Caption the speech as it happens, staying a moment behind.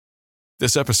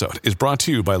This episode is brought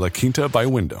to you by La Quinta by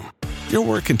Wyndham. Your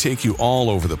work can take you all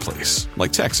over the place,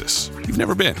 like Texas. You've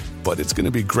never been, but it's going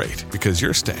to be great because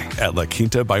you're staying at La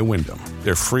Quinta by Wyndham.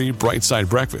 Their free Bright Side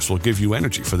breakfast will give you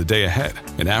energy for the day ahead.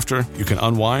 And after, you can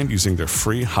unwind using their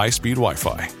free high-speed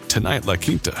Wi-Fi. Tonight, La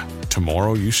Quinta.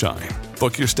 Tomorrow, you shine.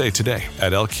 Book your stay today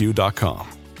at LQ.com.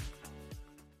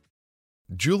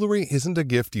 Jewelry isn't a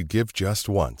gift you give just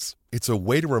once. It's a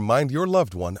way to remind your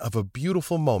loved one of a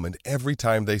beautiful moment every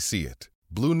time they see it.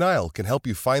 Blue Nile can help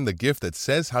you find the gift that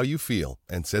says how you feel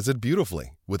and says it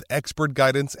beautifully, with expert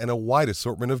guidance and a wide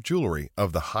assortment of jewelry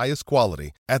of the highest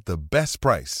quality at the best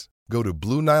price. Go to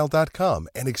BlueNile.com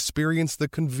and experience the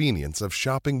convenience of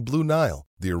shopping Blue Nile,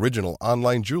 the original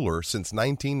online jeweler since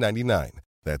 1999.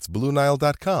 That's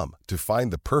BlueNile.com to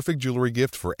find the perfect jewelry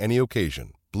gift for any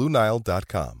occasion.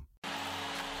 BlueNile.com.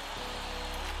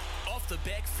 The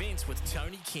back fence with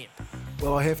Tony Kemp.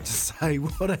 Well, I have to say,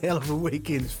 what a hell of a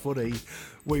weekend's footy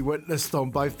we witnessed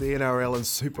on both the NRL and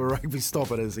Super Rugby.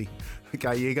 Stop it, Izzy.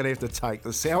 Okay, you're going to have to take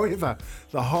this. However,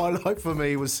 the highlight for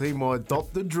me was seeing my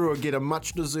adopted Drua get a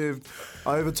much-deserved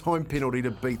overtime penalty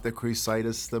to beat the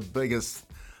Crusaders, the biggest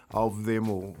of them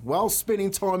all. While spending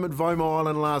time at Voma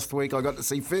Island last week, I got to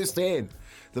see firsthand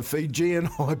the Fijian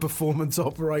high-performance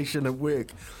operation at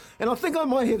work. And I think I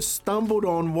might have stumbled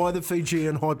on why the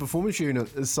Fijian High Performance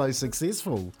Unit is so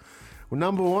successful. Well,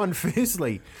 number one,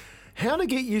 firstly, how to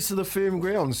get used to the firm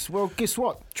grounds. Well, guess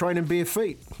what? Training bare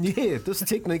feet. Yeah, this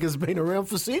technique has been around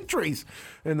for centuries,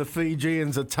 and the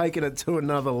Fijians are taking it to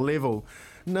another level.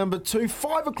 Number two,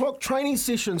 5 o'clock training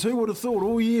sessions. Who would have thought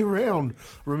all year round?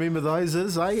 Remember those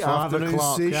as, afternoon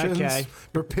sessions, okay.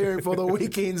 Preparing for the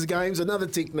weekend's games. Another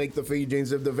technique the Fijians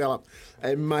have developed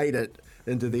and made it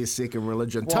into their second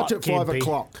religion. Touch at 5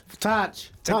 o'clock.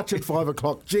 Touch at 5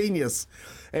 o'clock. Genius.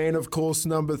 And of course,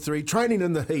 number three, training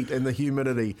in the heat and the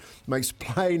humidity makes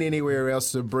playing anywhere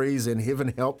else a breeze, and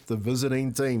heaven help the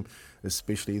visiting team,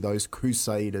 especially those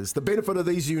Crusaders. The benefit of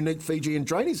these unique Fijian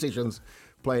training sessions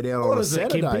played out on a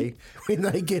Saturday when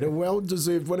they get a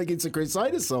well-deserved win against the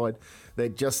Crusaders side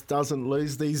that just doesn't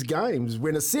lose these games.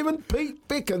 When a 7-peat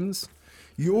beckons,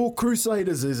 your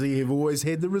Crusaders, Izzy, have always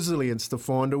had the resilience to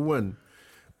find a win.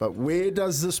 But where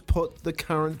does this put the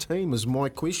current team is my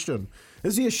question.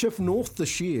 Is there a shift north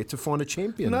this year to find a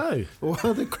champion? No. Or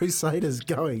are the Crusaders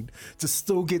going to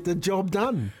still get the job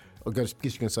done? I guess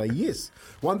you can say yes.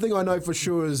 One thing I know for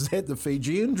sure is that the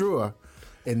Fijian Drua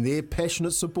and their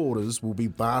passionate supporters will be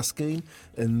basking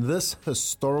in this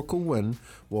historical win,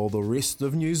 while the rest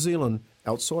of New Zealand,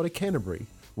 outside of Canterbury,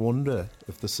 wonder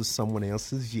if this is someone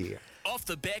else's year. Off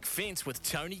the back fence with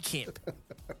Tony Kemp.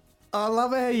 I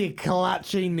love how you're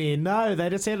clutching there. No, they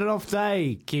just had an off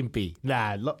day, Kempy.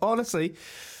 Nah, look, honestly,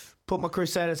 put my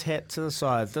Crusaders hat to the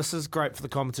side. This is great for the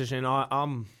competition.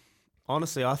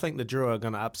 Honestly, I think the Drua are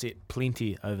going to upset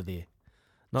plenty over there.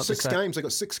 Not 6 games. They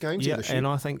got 6 games here this year. And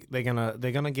I think they're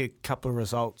gonna get a couple of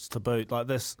results to boot. Like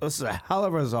this is a hell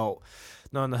of a result,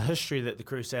 knowing the history that the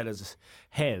Crusaders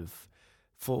have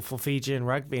for Fijian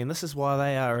rugby, and this is why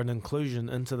they are an inclusion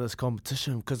into this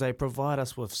competition, because they provide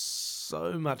us with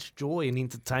so much joy and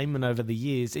entertainment over the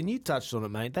years. And you touched on it,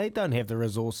 mate. They don't have the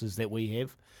resources that we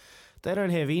have. They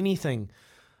don't have anything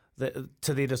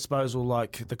to their disposal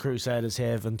like the Crusaders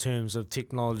have in terms of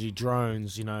technology,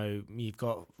 drones. You know, you've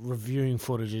got reviewing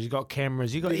footage, you've got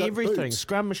cameras, you've got everything, boots.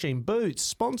 Scrum machine, boots,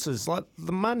 sponsors. Like,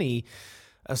 the money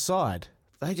aside,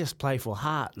 they just play for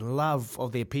heart and love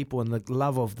of their people and the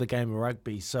love of the game of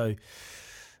rugby. So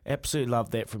absolutely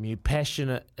love that from you.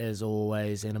 Passionate as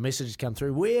always. And a message has come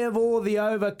through. Where have all the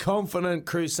overconfident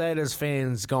Crusaders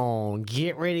fans gone?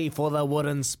 Get ready for the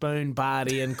wooden spoon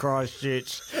party in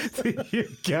Christchurch. There you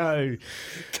go.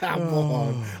 Come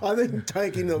on. I think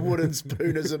taking the wooden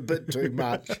spoon is a bit too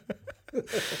much.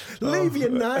 Leave your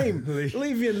name.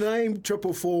 Leave your name,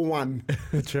 4441.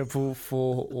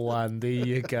 4441. There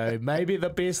you go. Maybe the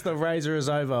best of Razor is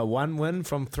over. 1 win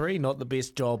from 3. Not the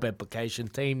best job application.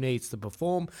 Team needs to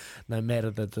perform no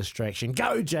matter the distraction.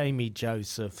 Go Jamie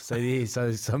Joseph.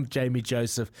 So some Jamie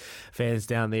Joseph fans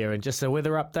down there. And just a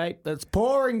weather update. It's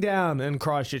pouring down in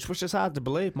Christchurch, which is hard to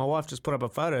believe. My wife just put up a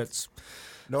photo. It's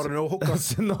not an all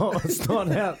it's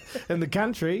not out in the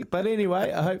country. But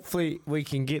anyway, hopefully we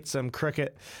can get some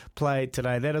cricket played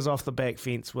today. That is Off the Back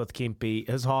Fence with Kempy.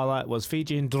 His highlight was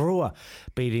Fijian Drua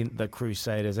beating the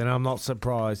Crusaders. And I'm not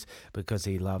surprised because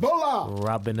he loves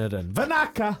rubbing it in.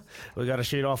 Vanaka! We've got to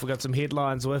shoot off. We've got some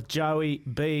headlines with Joey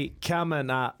B coming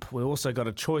up. We also got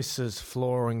a Choices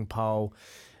flooring poll.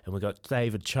 And we've got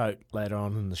David Choate later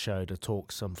on in the show to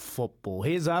talk some football.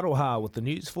 Here's Aroha with the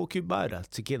news for Kubota.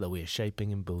 Together we're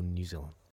shaping and building New Zealand.